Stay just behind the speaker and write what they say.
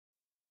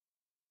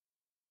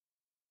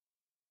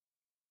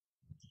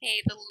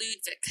Okay, the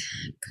Ludwig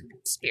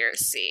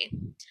Conspiracy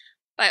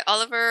by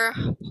Oliver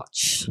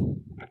Poch.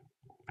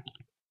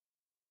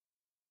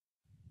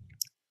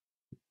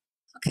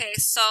 Okay,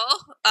 so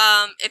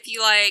if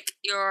you like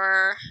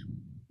your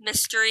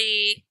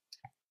mystery,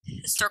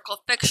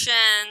 historical fiction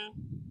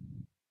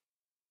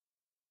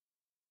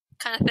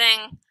kind of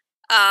thing,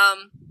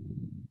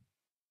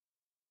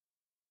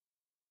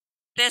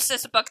 this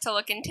is a book to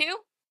look into.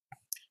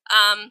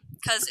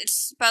 Because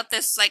it's about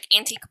this like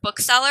antique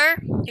bookseller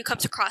who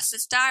comes across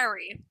this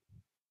diary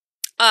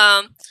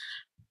of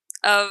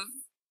a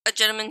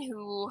gentleman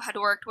who had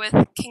worked with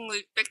King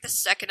Ludwig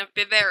II of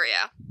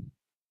Bavaria.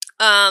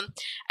 And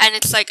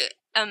it's like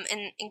an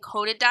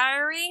encoded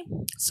diary,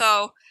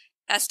 so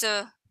has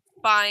to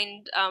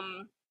find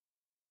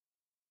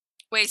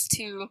ways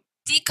to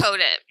decode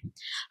it.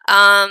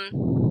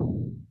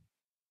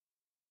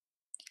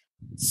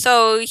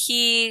 So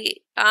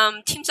he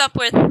teams up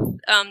with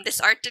this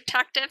art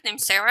detective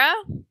named Sarah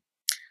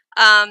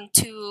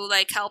to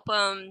like help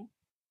him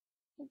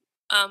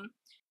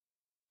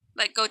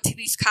like go to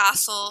his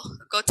castles,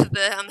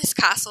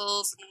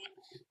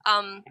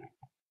 and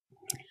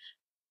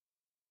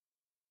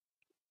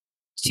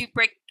to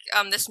break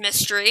this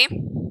mystery.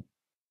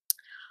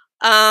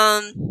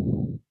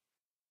 And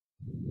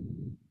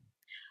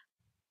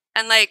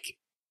like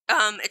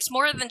it's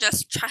more than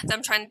just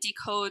them trying to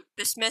decode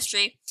this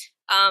mystery.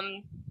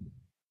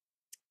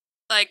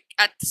 Like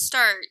at the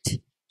start,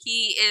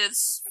 he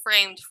is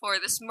framed for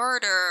this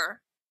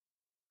murder,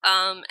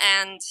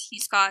 and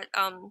he's got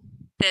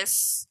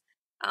this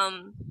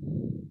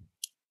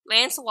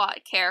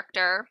Lancelot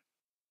character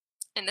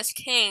and this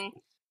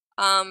king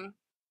that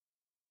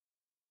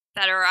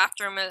are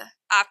after him,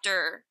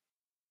 after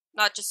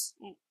not just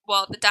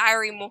the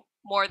diary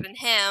more than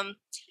him,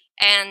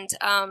 and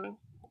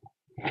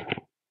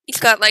he's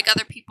got like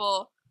other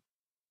people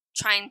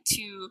trying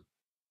to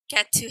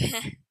get to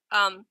him,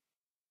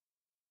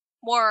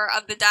 more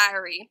of the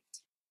diary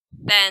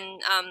than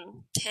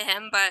to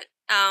him, but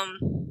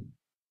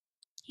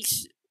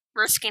he's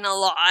risking a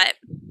lot.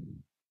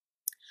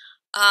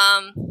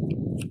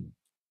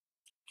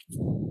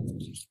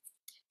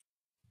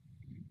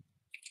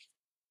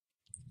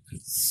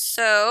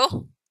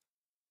 So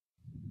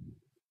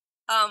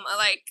I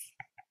like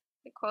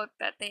the quote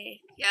that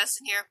he has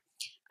in here.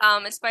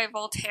 It's by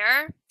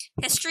Voltaire.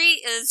 History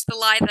is the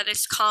lie that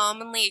is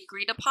commonly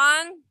agreed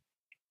upon.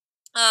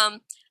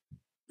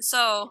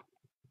 So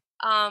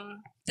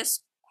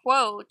this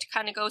quote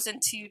kind of goes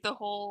into the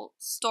whole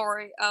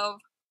story of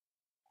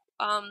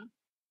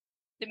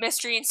the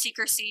mystery and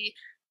secrecy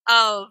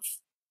of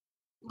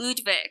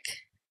Ludwig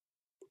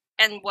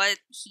and what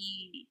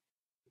he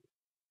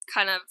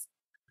kind of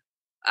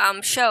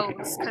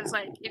shows. Because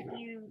like if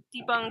you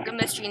debunk the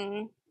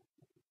mystery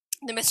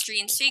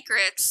and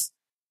secrets,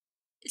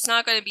 it's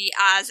not going to be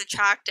as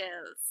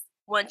attractive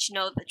once you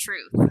know the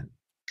truth.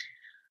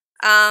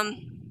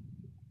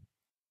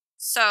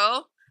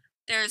 So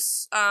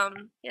there's a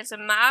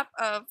map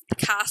of the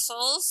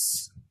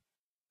castles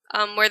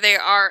where they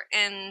are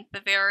in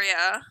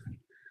Bavaria.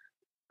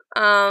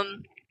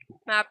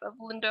 Map of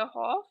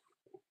Linderhof.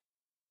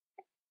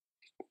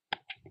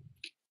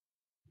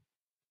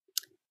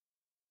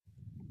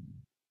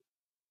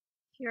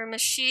 Here,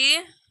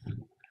 Michi.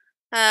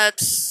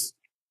 That's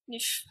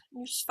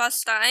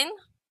Neuschwanstein.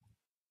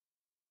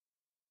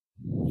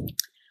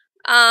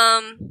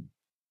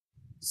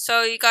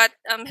 So you got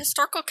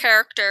historical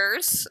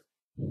characters.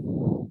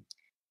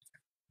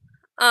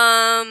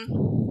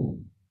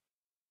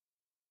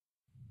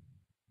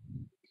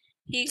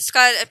 He's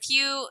got a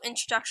few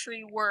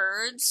introductory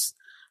words.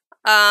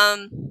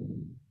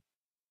 Ending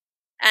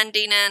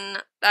in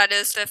that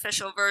is the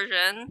official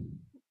version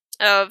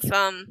of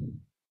the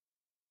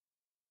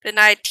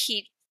night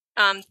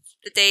the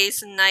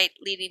days and night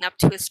leading up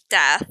to his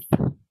death.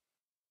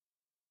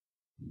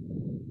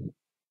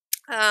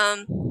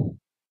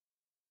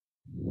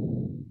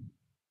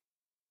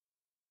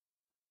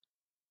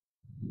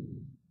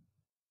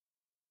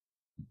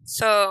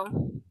 So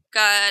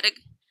got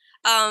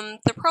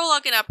the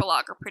prologue and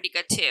epilogue are pretty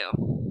good too,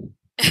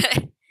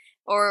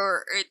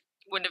 or it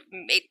would have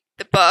made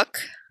the book.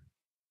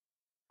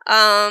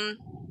 The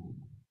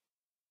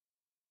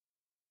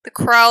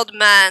Crowd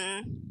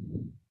Men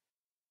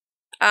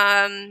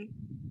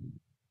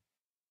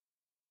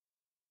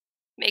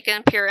make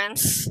an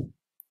appearance.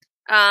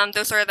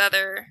 Those are the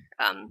other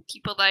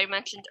people that I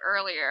mentioned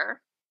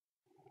earlier.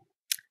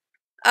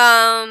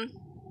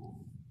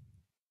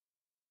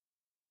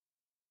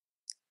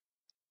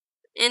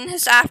 In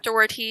his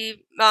afterword,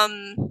 he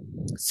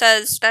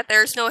says that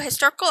there's no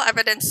historical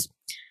evidence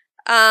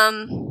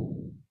of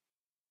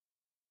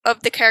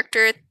the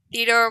character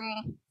Theodore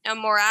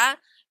Morat,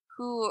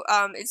 who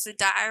is the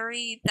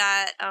diary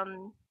that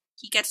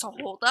he gets a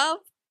hold of.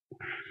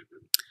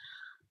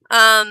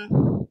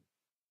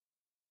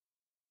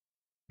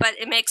 But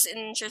it makes an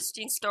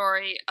interesting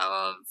story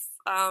of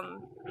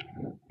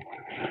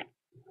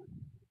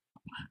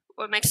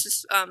what makes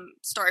this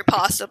story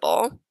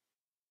possible.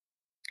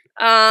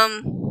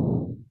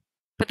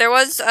 But there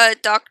was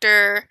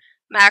Dr.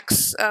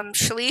 Max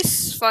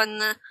Schließ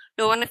von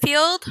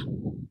Lowenfield.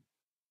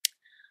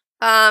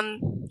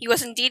 He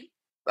was indeed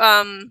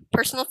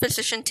personal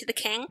physician to the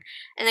king,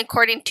 and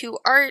according to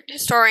art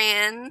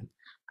historian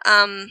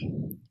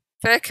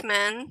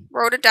Wickman,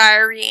 wrote a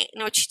diary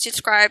in which he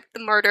described the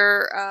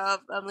murder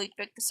of Ludwig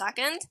II.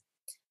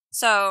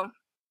 So,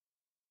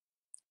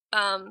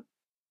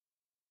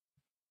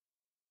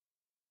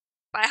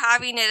 by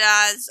having it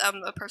as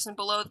a person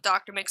below the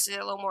doctor makes it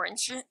a little more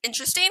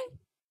interesting.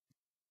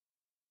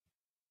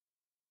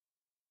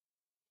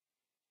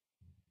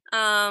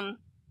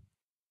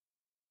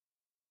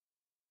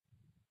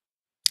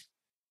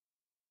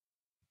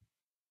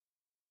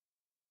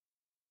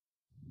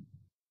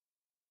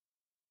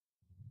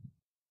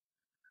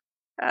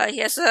 He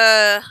has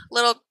a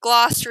little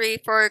glossary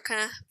for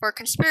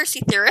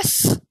conspiracy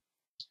theorists.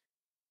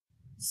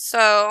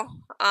 So,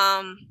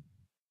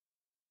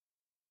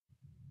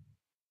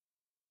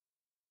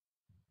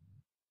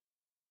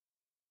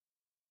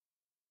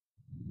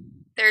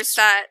 there's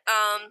that.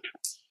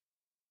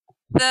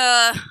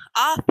 The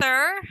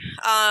author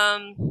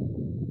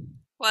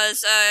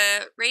was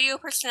a radio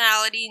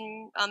personality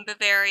in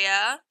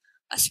Bavaria,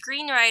 a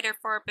screenwriter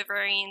for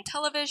Bavarian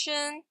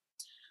television,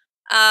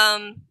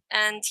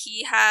 and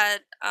he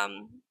had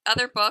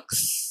other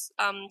books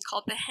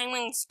called The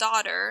Hangman's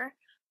Daughter,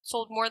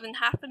 sold more than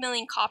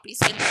 500,000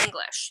 copies in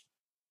English.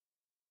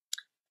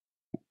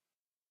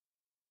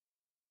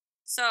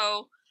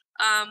 So,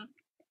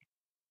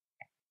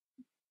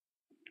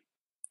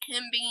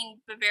 him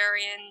being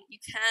Bavarian, you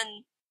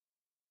can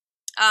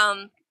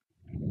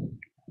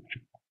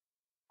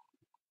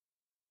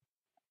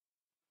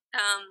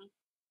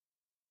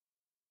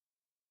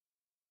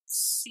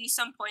see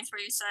some points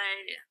where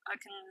I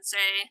can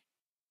say,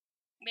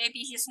 maybe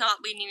he's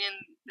not leaning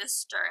in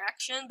this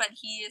direction, but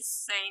he is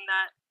saying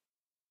that,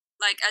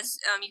 like, as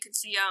you can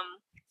see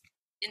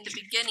in the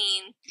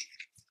beginning,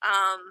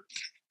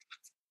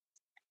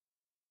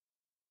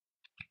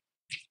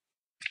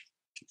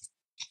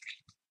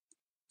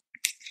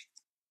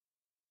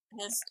 in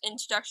his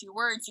introductory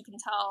words, you can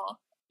tell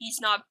he's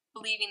not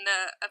believing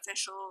the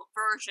official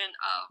version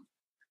of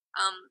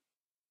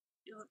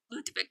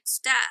Ludwig's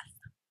death.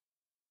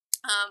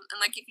 And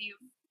like, if you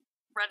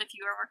read a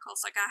few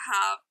articles like I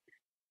have,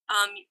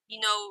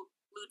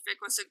 Ludwig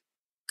was a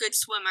good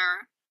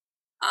swimmer,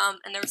 and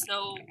there was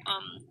no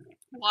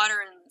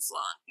water in his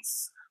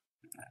lungs.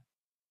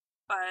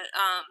 But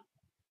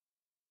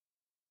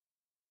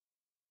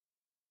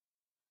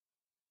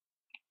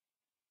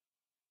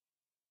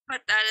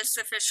that is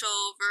the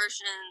official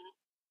version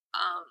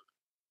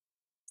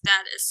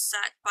that is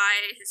set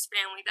by his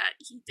family, that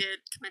he did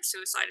commit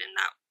suicide in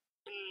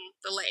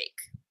the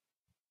lake.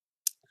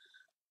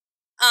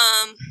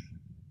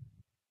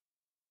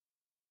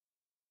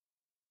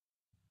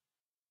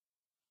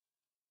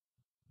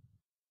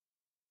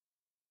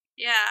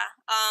 Yeah.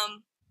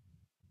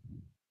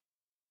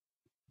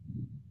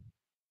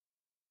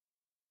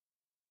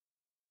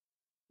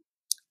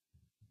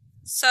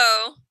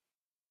 So,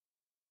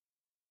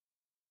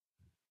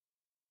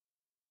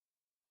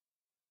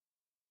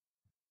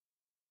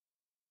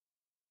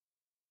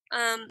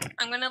 I'm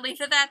gonna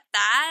leave it at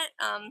that.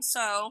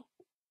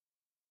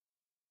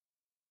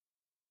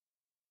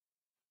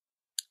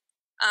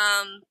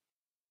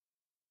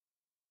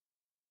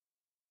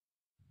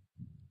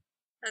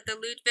 The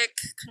Ludwig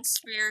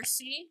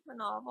Conspiracy, a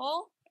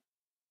novel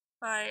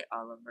by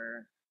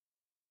Oliver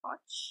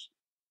Koch.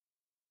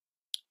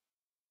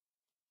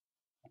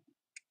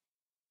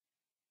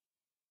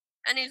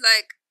 And he's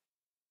like,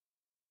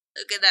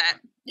 look at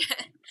that.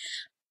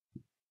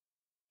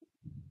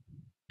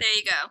 There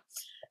you go.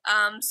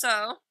 And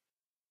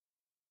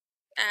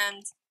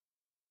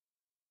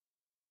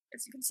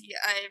as you can see,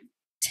 I've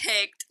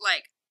tagged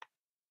like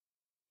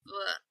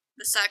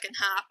the second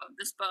half of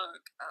this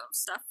book of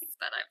stuff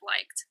that I've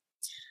liked.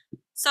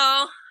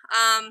 So,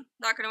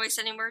 not gonna waste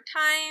any more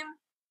time.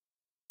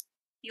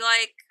 If you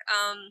like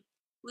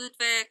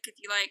Ludwig, if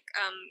you like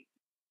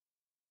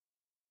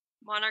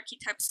monarchy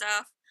type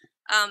stuff,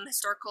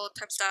 historical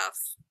type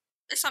stuff,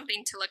 there's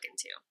something to look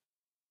into.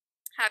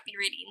 Happy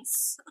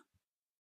readings.